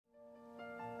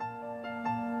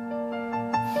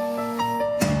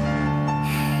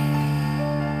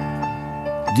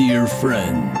Dear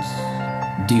friends,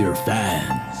 dear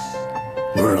fans,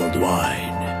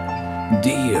 worldwide,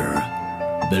 dear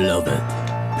beloved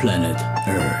planet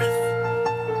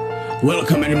Earth.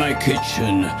 Welcome in my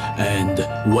kitchen and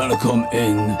welcome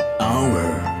in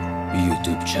our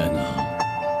YouTube channel.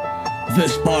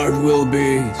 This part will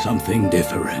be something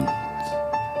different,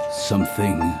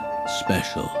 something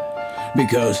special,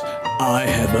 because I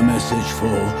have a message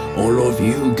for all of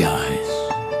you guys.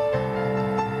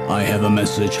 I have a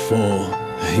message for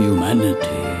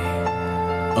humanity,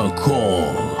 a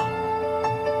call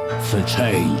for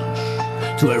change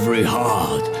to every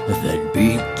heart that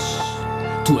beats,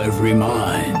 to every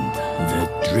mind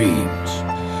that dreams,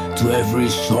 to every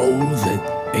soul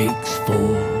that aches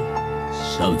for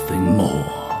something more.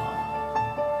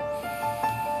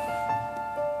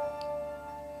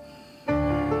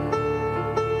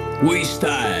 We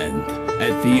stand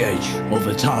at the edge of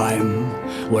a time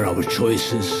where our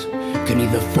choices can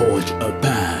either forge a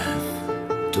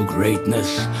path to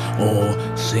greatness or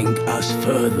sink us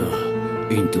further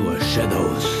into the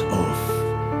shadows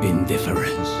of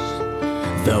indifference.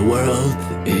 The world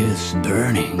is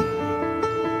burning,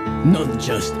 not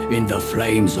just in the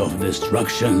flames of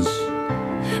destructions,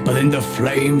 but in the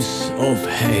flames of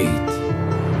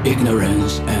hate,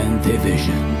 ignorance, and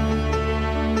division.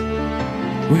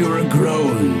 We were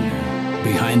grown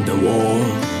behind the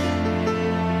walls,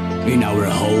 in our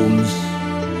homes,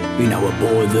 in our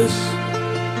borders,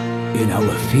 in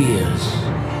our fears.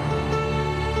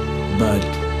 But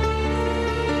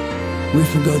we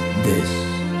forgot this.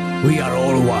 We are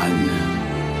all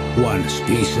one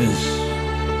species,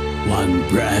 one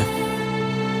breath,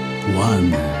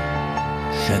 one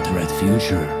shattered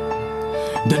future.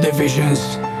 The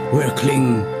divisions will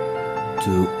cling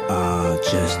to are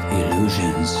just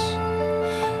illusions.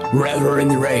 Whether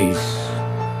in race,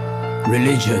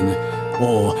 religion,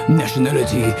 or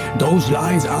nationality, those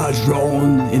lines are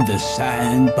drawn in the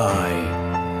sand by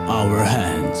our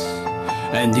hands.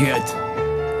 And yet,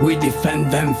 we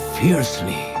defend them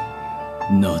fiercely,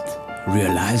 not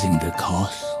realizing the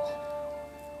cost.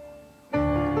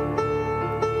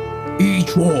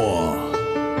 Each war,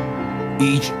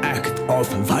 each act of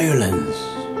violence,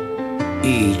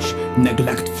 each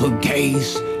neglectful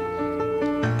gaze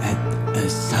at a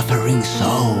suffering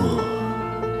soul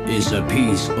is a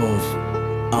piece of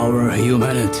our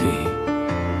humanity.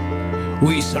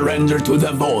 We surrender to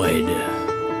the void.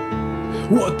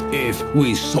 What if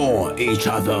we saw each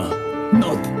other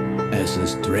not as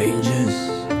strangers,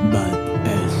 but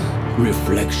as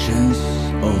reflections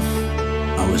of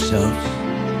ourselves?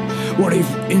 What if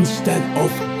instead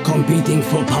of competing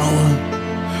for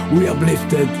power, we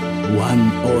uplifted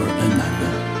one or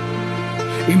another?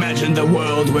 Imagine the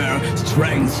world where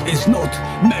strength is not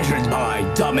measured by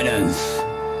dominance,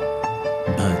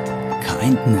 but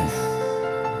kindness.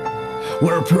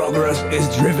 Where progress is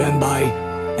driven by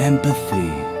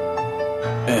empathy,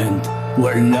 and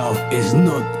where love is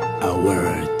not a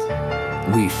word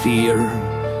we fear,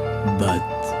 but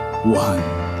one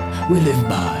we live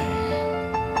by.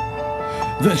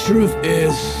 The truth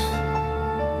is,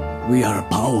 we are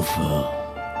powerful.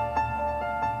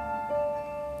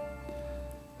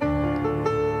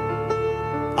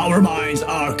 Our minds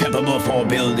are capable for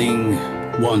building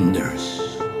wonders.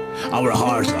 Our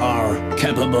hearts are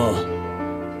capable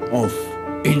of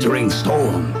enduring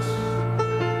storms.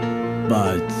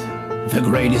 But the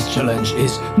greatest challenge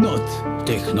is not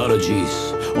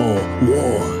technologies or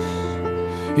wars.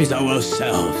 It's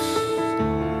ourselves.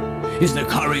 It's the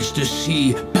courage to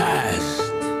see past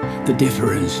the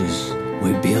differences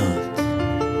we build,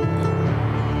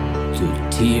 to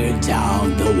tear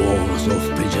down the walls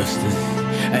of prejudice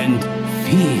and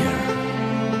fear,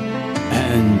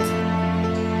 and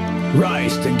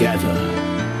rise together.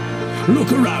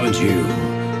 Look around you.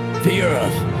 The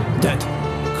earth that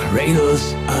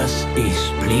cradles us is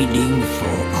pleading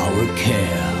for our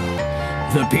care.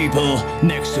 The people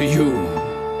next to you,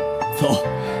 though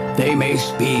they may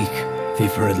speak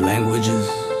different languages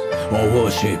or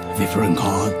worship different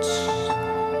gods,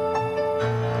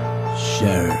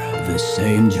 share the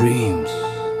same dreams,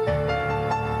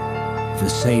 the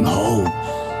same hopes,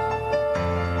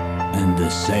 and the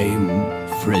same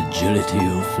fragility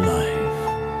of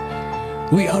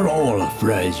life. We are all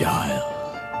fragile,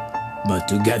 but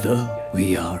together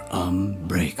we are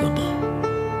unbreakable.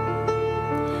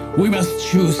 We must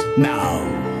choose now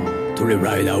to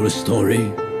rewrite our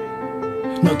story,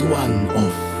 not one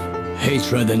of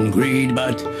hatred and greed,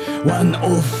 but one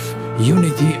of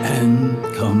unity and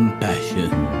compassion.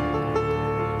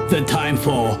 The time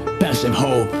for passive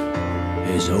hope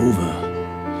is over.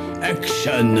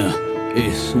 Action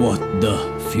is what the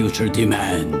future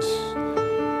demands.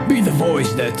 Be the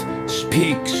voice that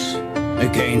speaks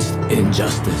against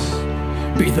injustice.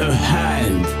 Be the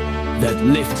hand that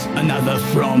lifts another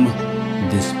from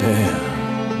despair.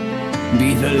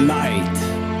 Be the light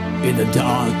in the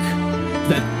dark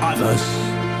that others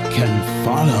can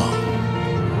follow.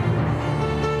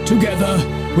 Together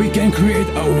we can create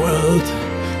a world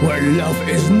where love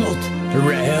is not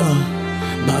rare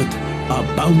but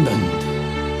abundant,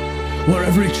 where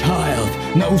every child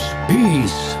knows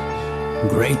peace,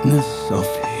 greatness of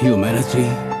humanity,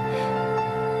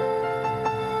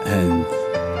 and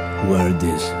where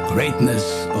this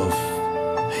greatness of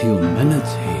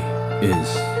humanity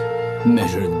is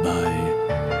measured by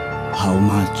how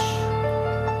much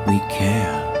we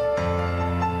care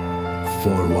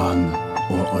for one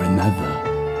or another.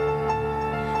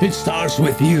 It starts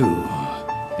with you.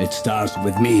 It starts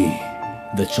with me.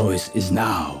 The choice is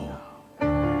now.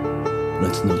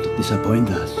 Let's not disappoint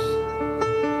us.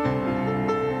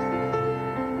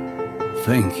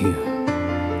 Thank you.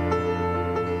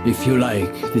 If you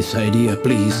like this idea,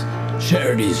 please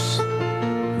share this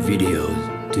video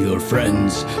to your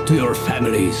friends, to your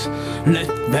families. Let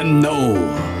them know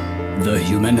the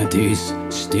humanity is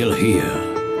still here.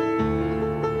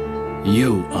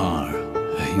 You are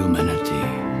humanity.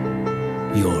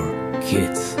 Your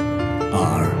kids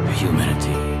are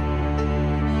humanity.